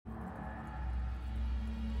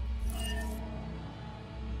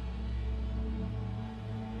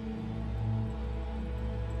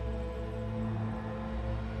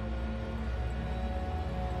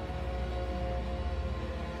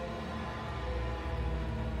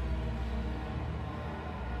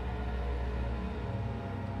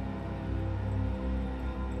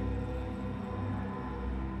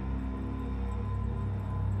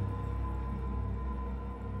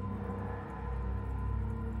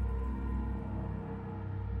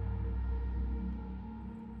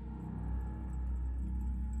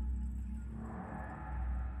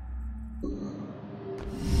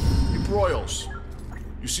Royals.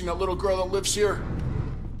 You seen that little girl that lives here?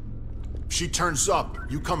 If she turns up,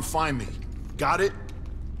 you come find me. Got it?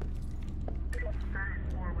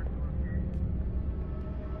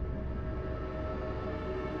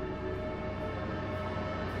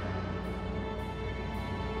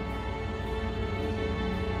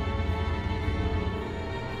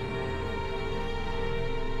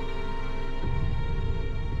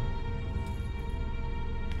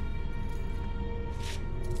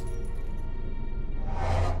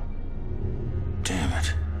 Damn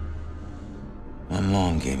it. My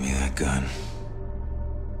mom gave me that gun.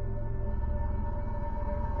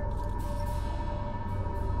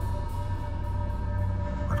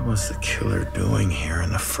 What was the killer doing here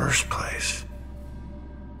in the first place?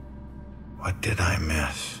 What did I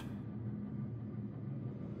miss?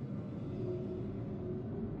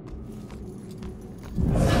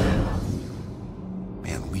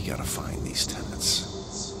 Man, we gotta find these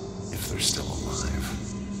tenants. If they're still alive.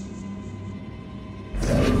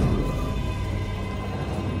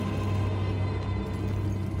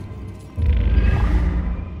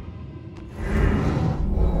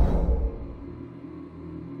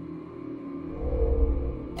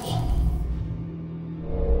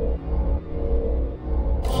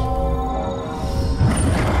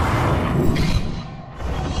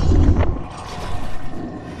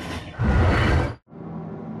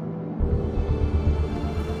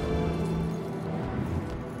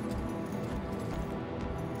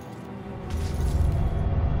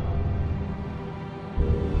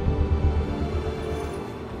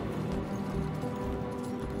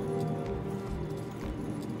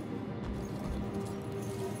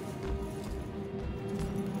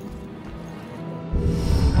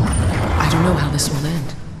 I don't know how this will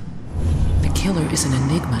end. The killer is an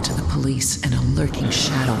enigma to the police and a lurking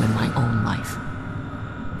shadow in my own life.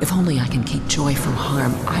 If only I can keep Joy from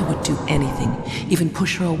harm, I would do anything, even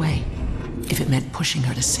push her away, if it meant pushing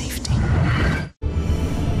her to safety.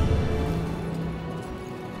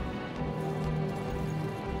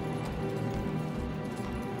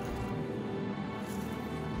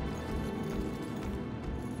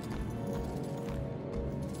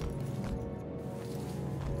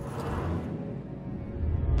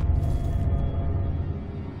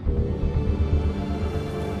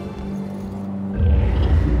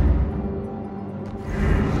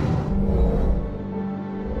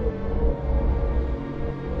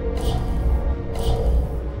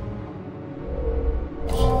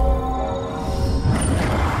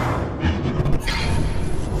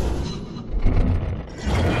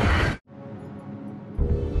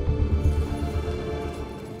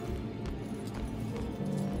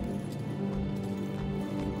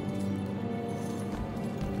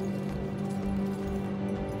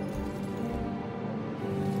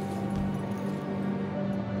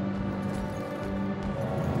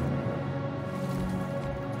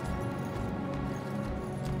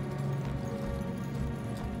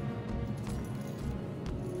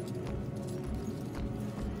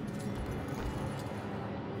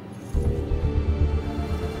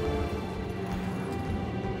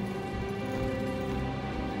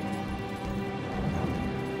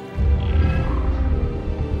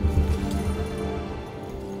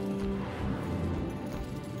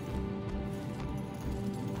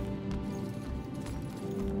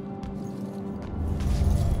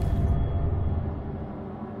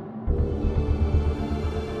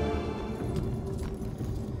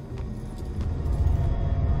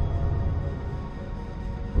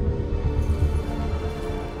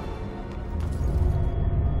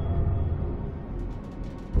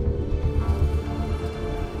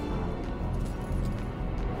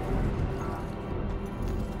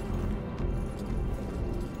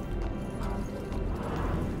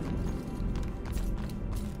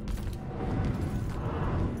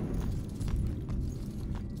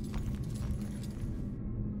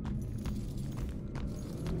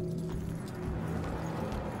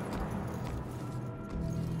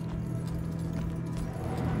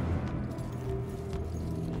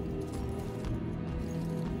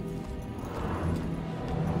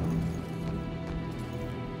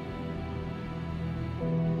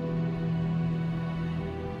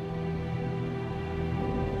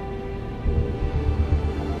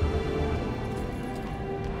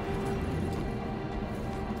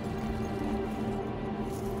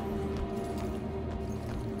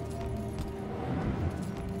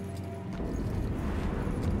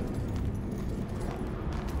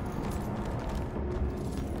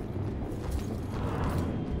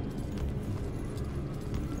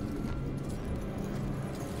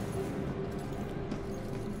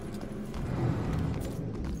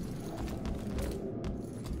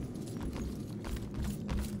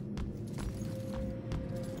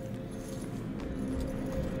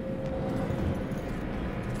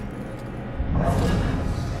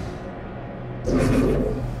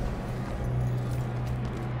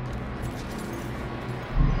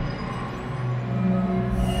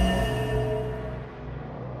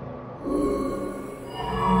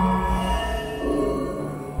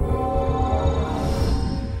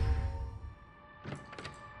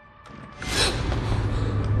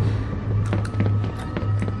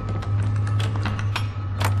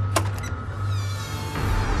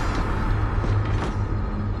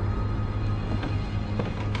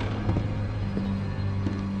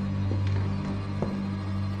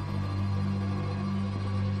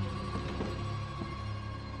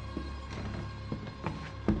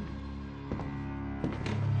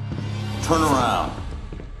 Turn around.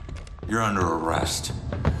 You're under arrest.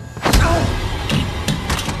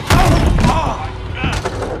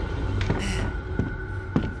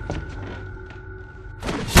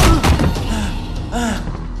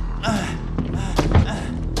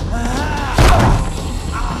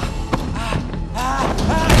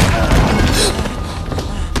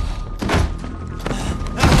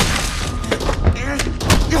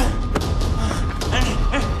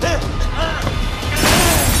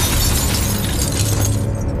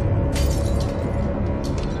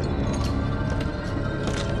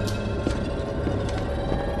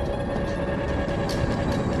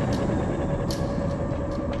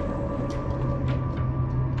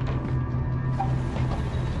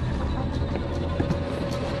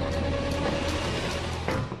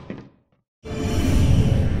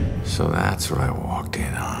 So that's what I walked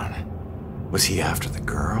in on. Was he after the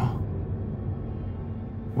girl?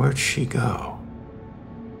 Where'd she go?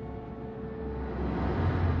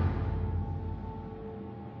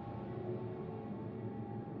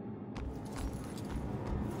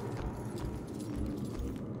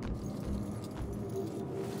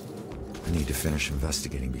 I need to finish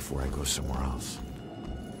investigating before I go somewhere else.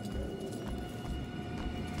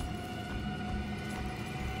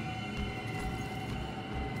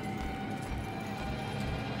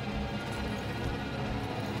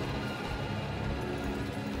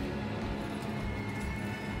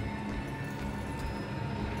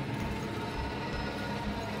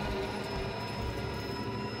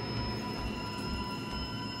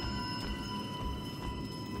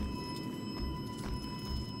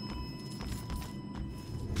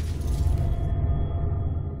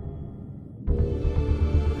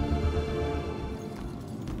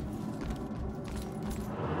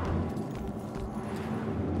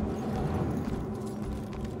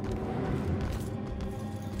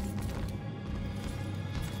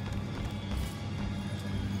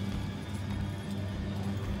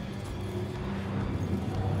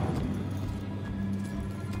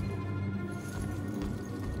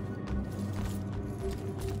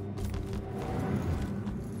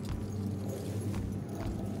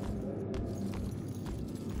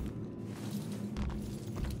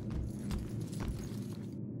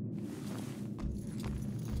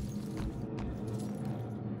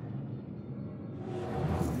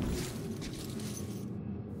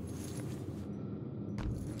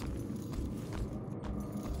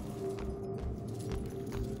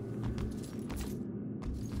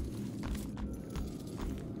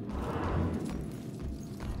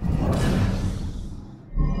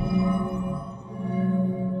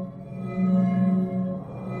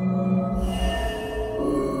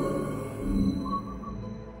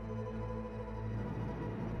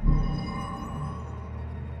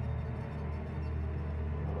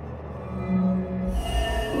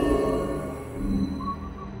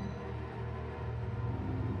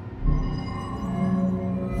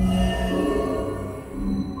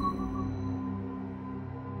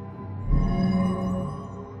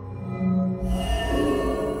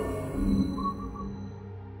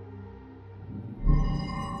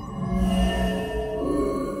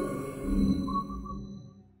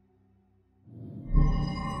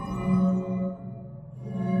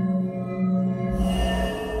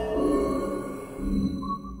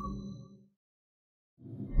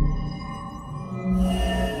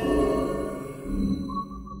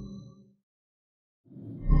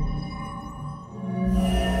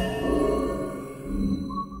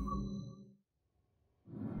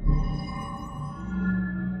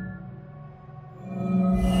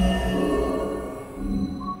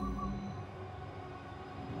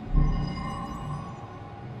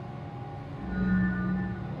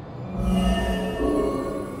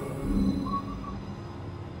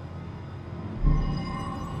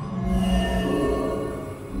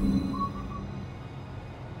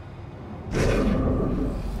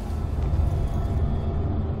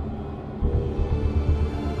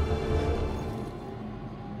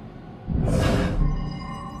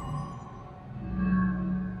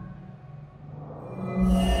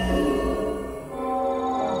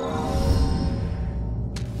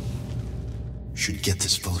 Should get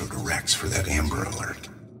this photo to Rex for that Amber Alert.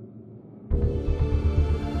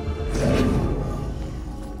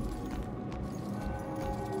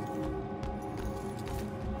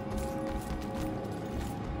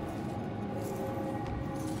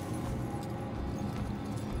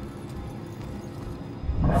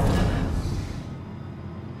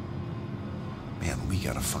 Man, we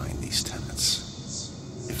gotta find these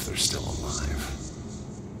tenants, if they're still alive.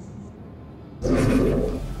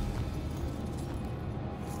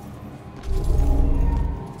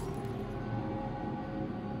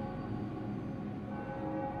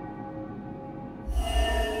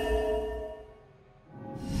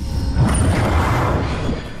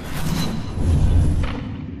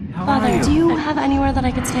 anywhere that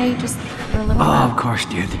I could stay just for a little Oh, while? of course,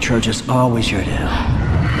 dear. The church is always here to help.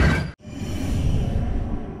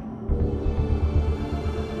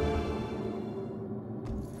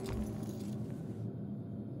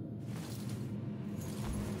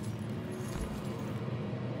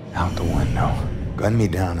 Out the window. Gunned me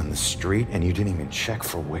down in the street and you didn't even check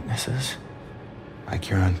for witnesses? Like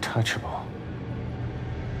you're untouchable.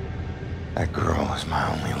 That girl is my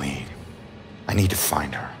only lead. I need to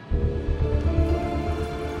find her.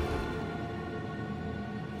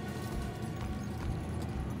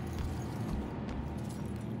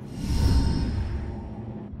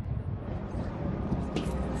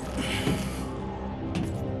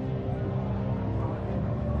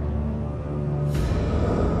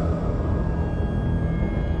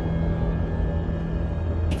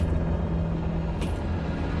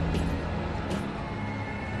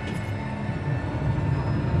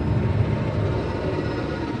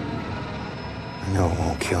 I know it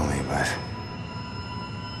won't kill me, but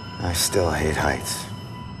I still hate heights.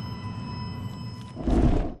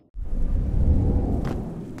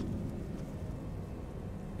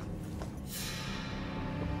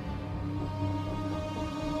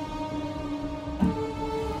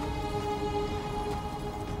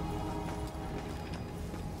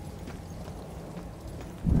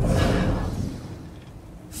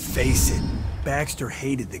 Face it, Baxter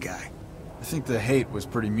hated the guy. I think the hate was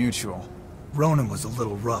pretty mutual. Ronan was a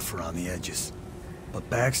little rough around the edges. But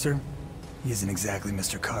Baxter, he isn't exactly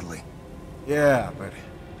Mr. Cuddly. Yeah, but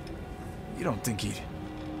you don't think he'd...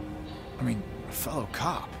 I mean, a fellow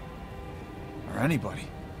cop. Or anybody.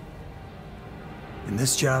 In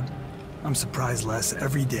this job, I'm surprised less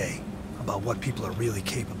every day about what people are really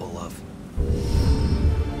capable of.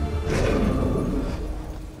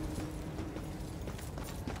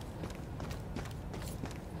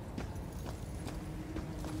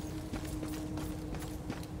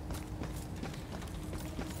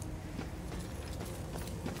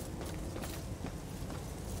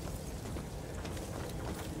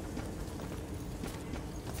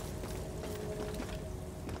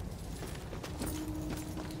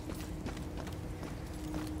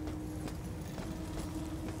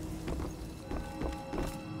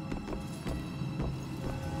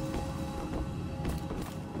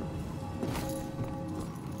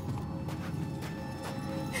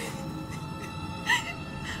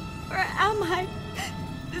 Where am I?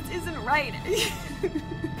 This isn't right.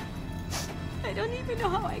 I don't even know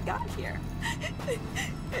how I got here.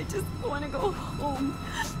 I just want to go home.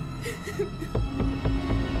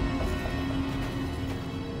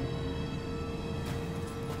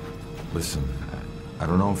 Listen, I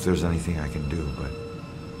don't know if there's anything I can do, but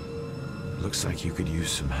it looks like you could use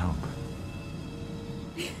some help.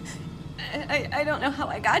 I don't know how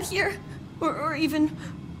I got here, or even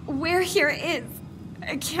where here is.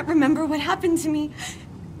 I can't remember what happened to me.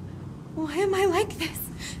 Why am I like this?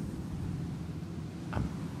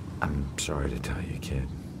 I'm sorry to tell you, kid.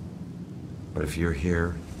 But if you're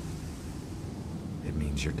here, it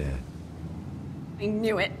means you're dead. I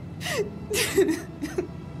knew it.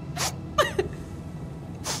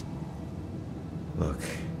 Look,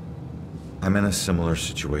 I'm in a similar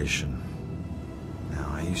situation. Now,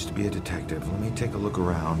 I used to be a detective. Let me take a look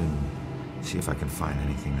around and see if I can find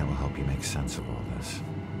anything that will help you make sense of all this.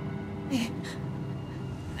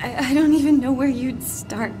 I don't even know where you'd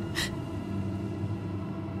start.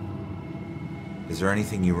 Is there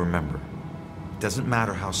anything you remember? It doesn't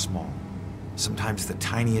matter how small. Sometimes the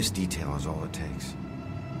tiniest detail is all it takes.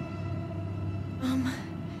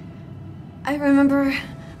 I remember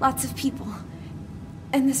lots of people.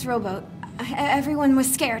 And this rowboat. Everyone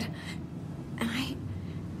was scared. And I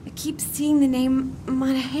keep seeing the name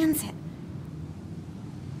Monahan's.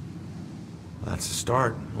 That's a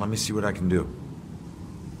start. Let me see what I can do.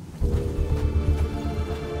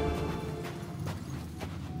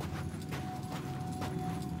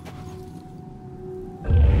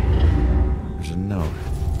 There's a note.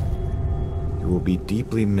 You will be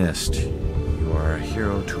deeply missed. You are a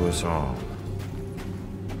hero to us all.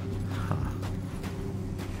 Huh.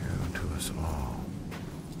 Hero to us all.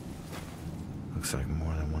 Looks like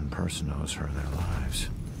more than one person owes her their lives.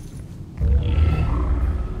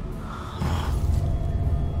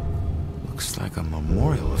 Looks like a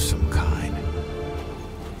memorial of some kind.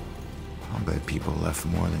 I'll bet people left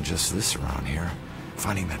more than just this around here.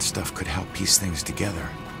 Finding that stuff could help piece things together.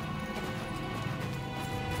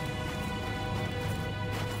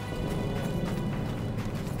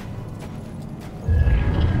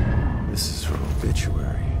 This is her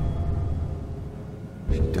obituary.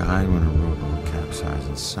 She died when her rowboat capsized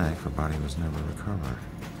and sank. Her body was never recovered.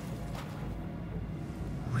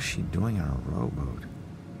 Who was she doing on a rowboat?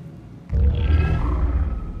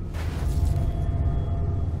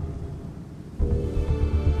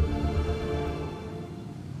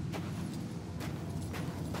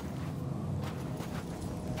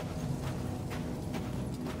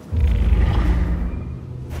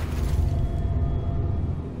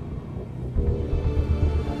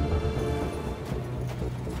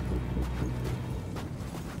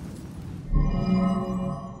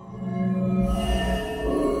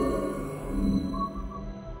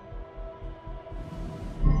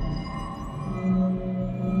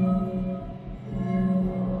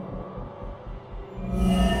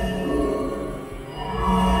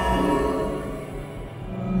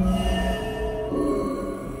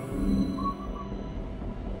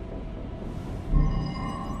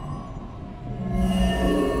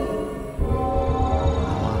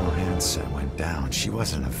 She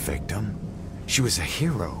wasn't a victim. She was a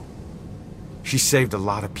hero. She saved a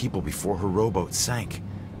lot of people before her rowboat sank.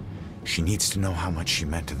 She needs to know how much she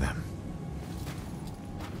meant to them.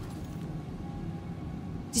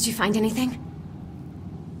 Did you find anything?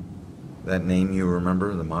 That name you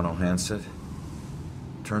remember, the Mono Handset?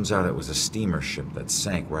 Turns out it was a steamer ship that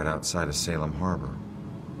sank right outside of Salem Harbor.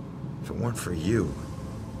 If it weren't for you,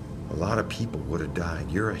 a lot of people would have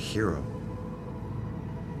died. You're a hero.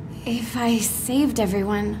 If I saved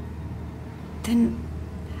everyone, then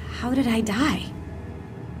how did I die?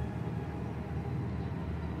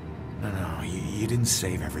 No, you didn't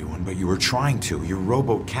save everyone, but you were trying to. Your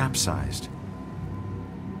rowboat capsized.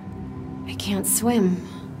 I can't swim,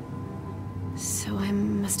 so I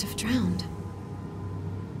must have drowned.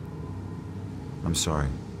 I'm sorry.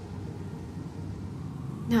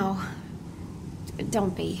 No,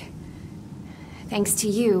 don't be. Thanks to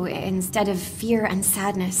you, instead of fear and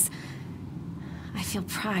sadness, I feel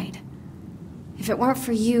pride. If it weren't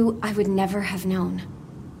for you, I would never have known.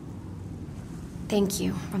 Thank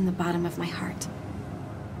you from the bottom of my heart.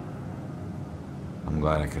 I'm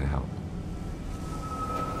glad I could help.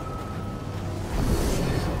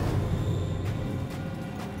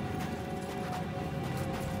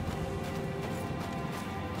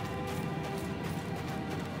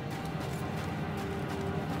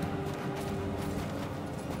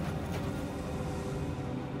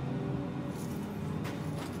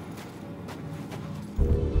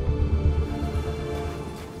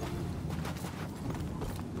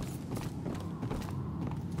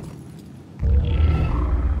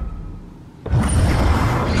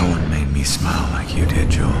 Smile like you did,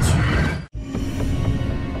 Jules.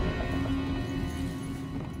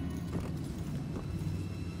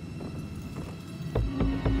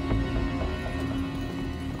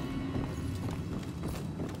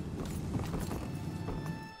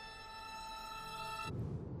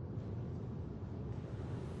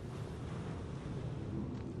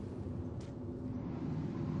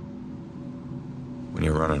 When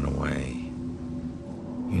you're running away,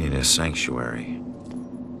 you need a sanctuary.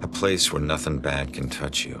 A place where nothing bad can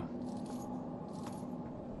touch you.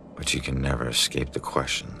 But you can never escape the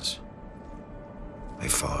questions. They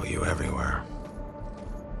follow you everywhere.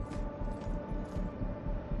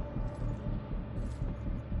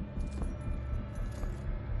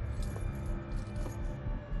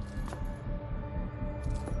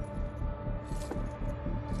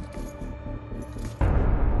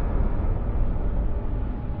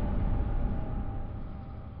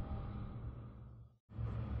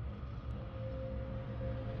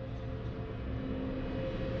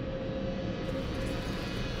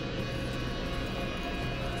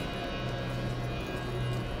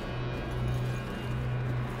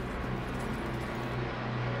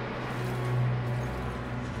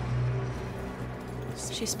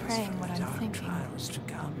 She's praying what I'm thinking.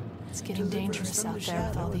 It's getting dangerous out there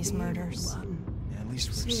with all these murders. At least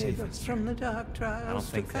we're safe. From the dark trials I don't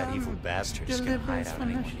think that evil bastard is going to hide out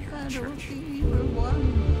anyone here in the church.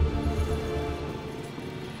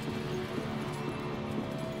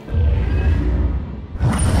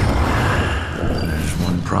 There's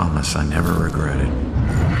one promise I never regretted.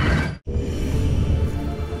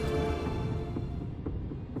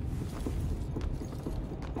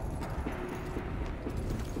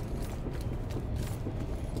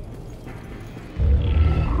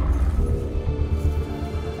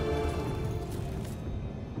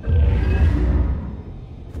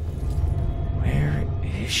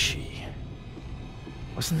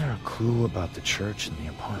 Wasn't there a clue about the church in the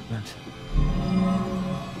apartment?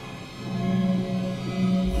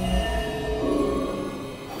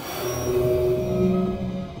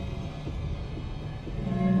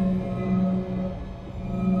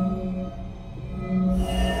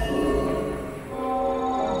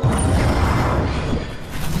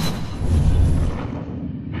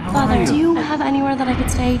 have anywhere that I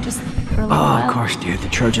could stay just for a little Oh, while? of course, dear. The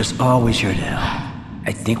church is always here to help.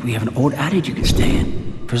 I think we have an old attic you can stay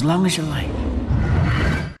in for as long as you like.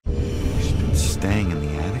 She's been staying in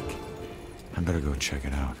the attic? I better go check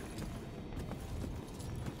it out.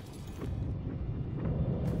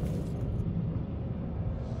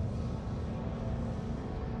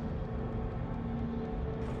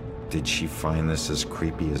 Did she find this as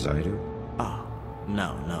creepy as I do? Oh,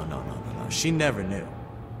 no. She never knew.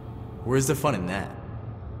 Where's the fun in that?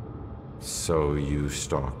 So you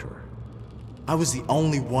stalked her? I was the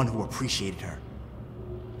only one who appreciated her.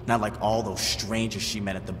 Not like all those strangers she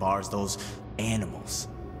met at the bars, those animals.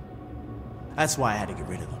 That's why I had to get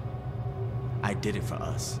rid of them. I did it for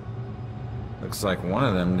us. Looks like one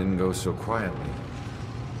of them didn't go so quietly.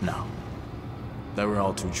 No. They were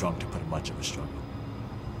all too drunk to put much of a struggle.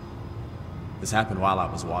 This happened while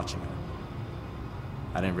I was watching her.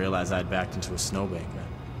 I didn't realize I'd backed into a snowbank.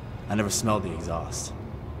 I never smelled the exhaust.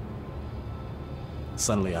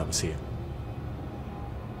 Suddenly I was here.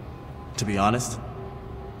 To be honest,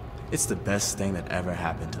 it's the best thing that ever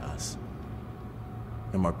happened to us.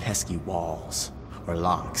 No more pesky walls or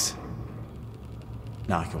locks.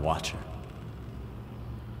 Now I can watch her.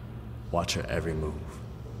 Watch her every move.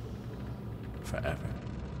 Forever.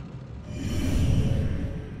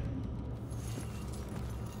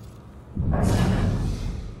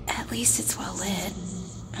 At least it's well lit,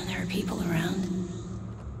 and there are people around.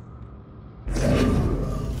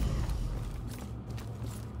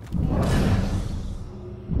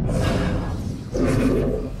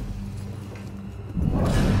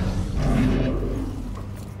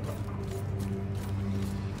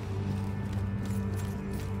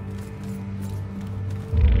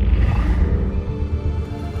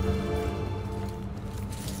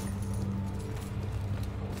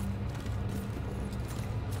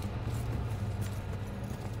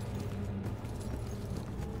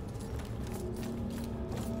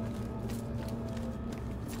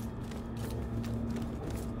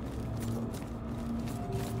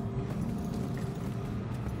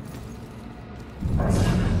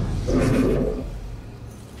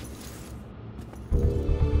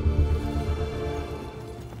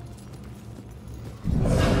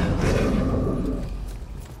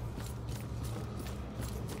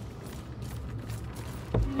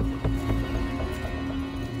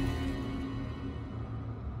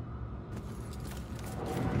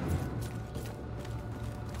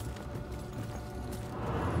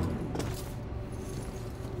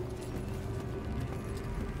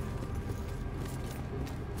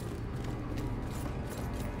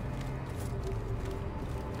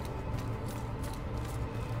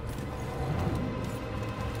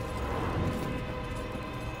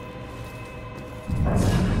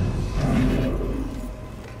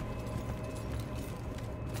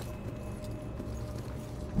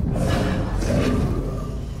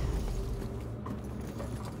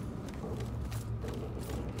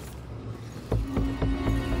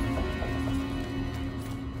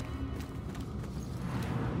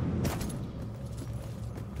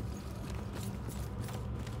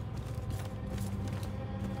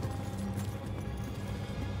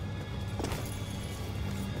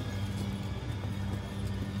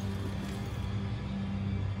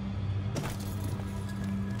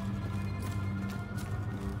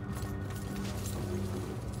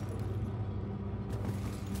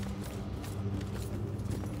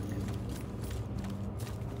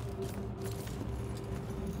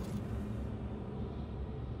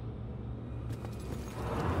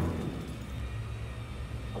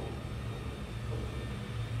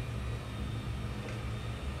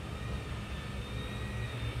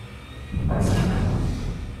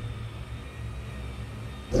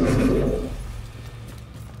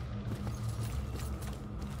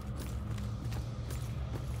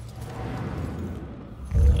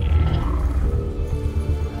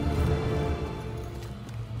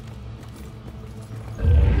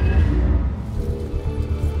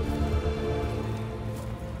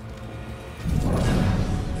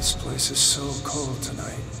 This place is so cold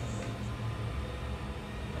tonight.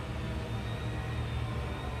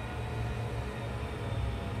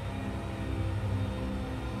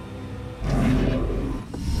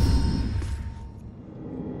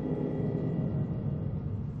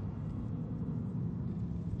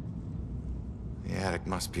 The attic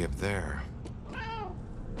must be up there.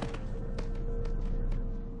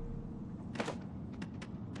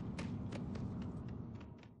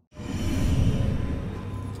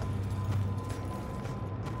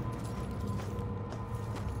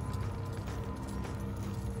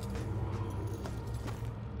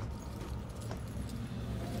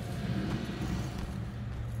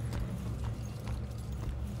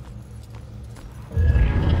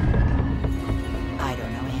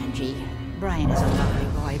 Brian is a lovely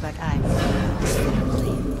boy, but I'm his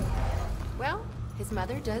family. Well, his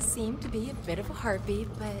mother does seem to be a bit of a heartbeat,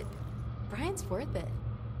 but Brian's worth it.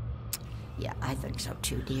 Yeah, I think so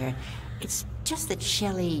too, dear. It's just that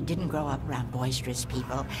Shelley didn't grow up around boisterous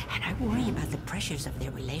people, and I worry about the pressures of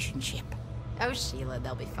their relationship. Oh, Sheila,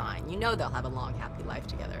 they'll be fine. You know they'll have a long, happy life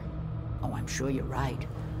together. Oh, I'm sure you're right.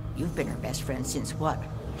 You've been her best friend since what,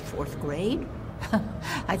 4th grade?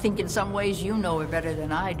 I think in some ways you know her better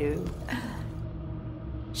than I do.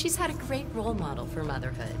 She's had a great role model for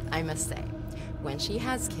motherhood, I must say. When she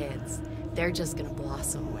has kids, they're just gonna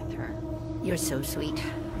blossom with her. You're so sweet.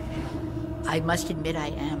 I must admit I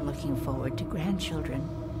am looking forward to grandchildren.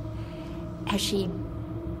 Has she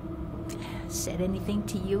said anything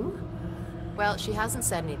to you? Well, she hasn't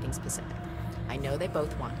said anything specific. I know they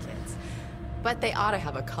both want kids, but they ought to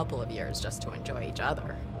have a couple of years just to enjoy each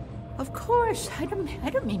other. Of course. I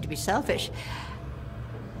don't mean to be selfish.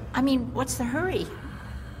 I mean, what's the hurry?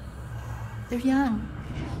 They're young.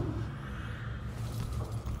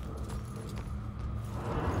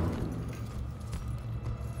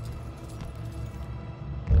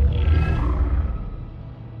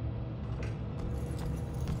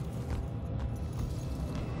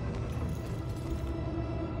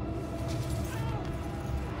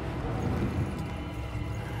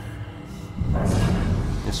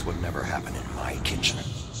 This would never happen in my kitchen.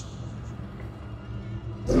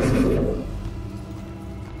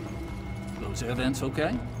 Those air vents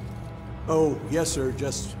okay? Oh, yes, sir.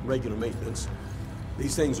 Just regular maintenance.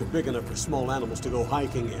 These things are big enough for small animals to go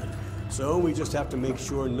hiking in. So we just have to make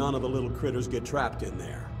sure none of the little critters get trapped in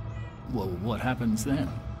there. Well, what happens then?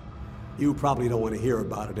 You probably don't want to hear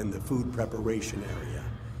about it in the food preparation area.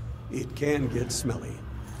 It can get smelly.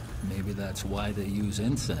 Maybe that's why they use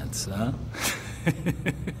incense, huh?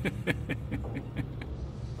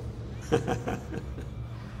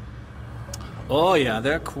 Oh yeah,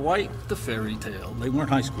 they're quite the fairy tale. They weren't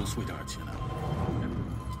high school sweethearts, you know.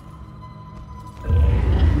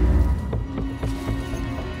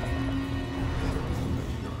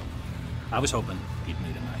 I was hoping he'd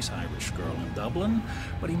meet a nice Irish girl in Dublin,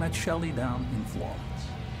 but he met Shelley down in Florence.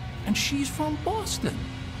 And she's from Boston.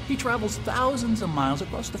 He travels thousands of miles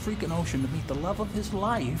across the freaking ocean to meet the love of his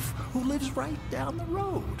life, who lives right down the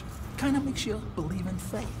road. Kind of makes you believe in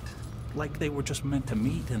fate. Like they were just meant to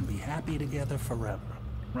meet and be happy together forever,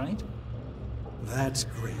 right? That's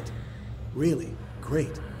great. Really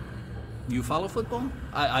great. You follow football?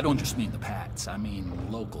 I don't just mean the Pats. I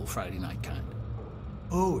mean local Friday night kind.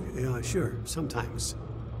 Oh, yeah, sure. Sometimes.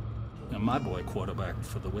 Now, my boy quarterbacked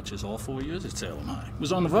for the Witches all 4 years at Salem High.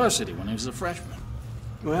 Was on the varsity when he was a freshman.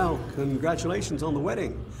 Well, congratulations on the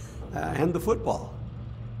wedding. And the football.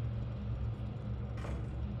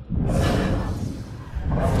 Will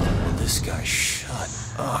this guy shut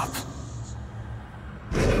up?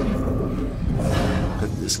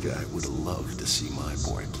 But this guy would have loved to see my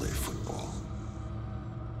boy play football.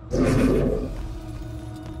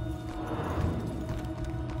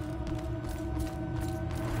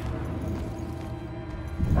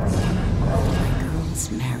 My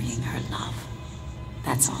girl's marrying her love.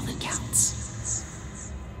 That's all that counts.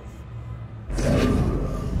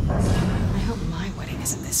 I hope my wedding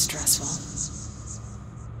isn't this stressful.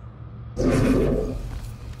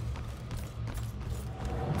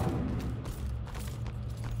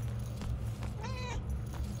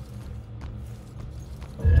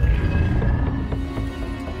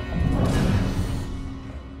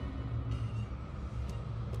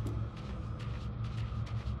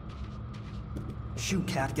 Shoot,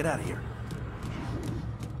 Cat, get out of here.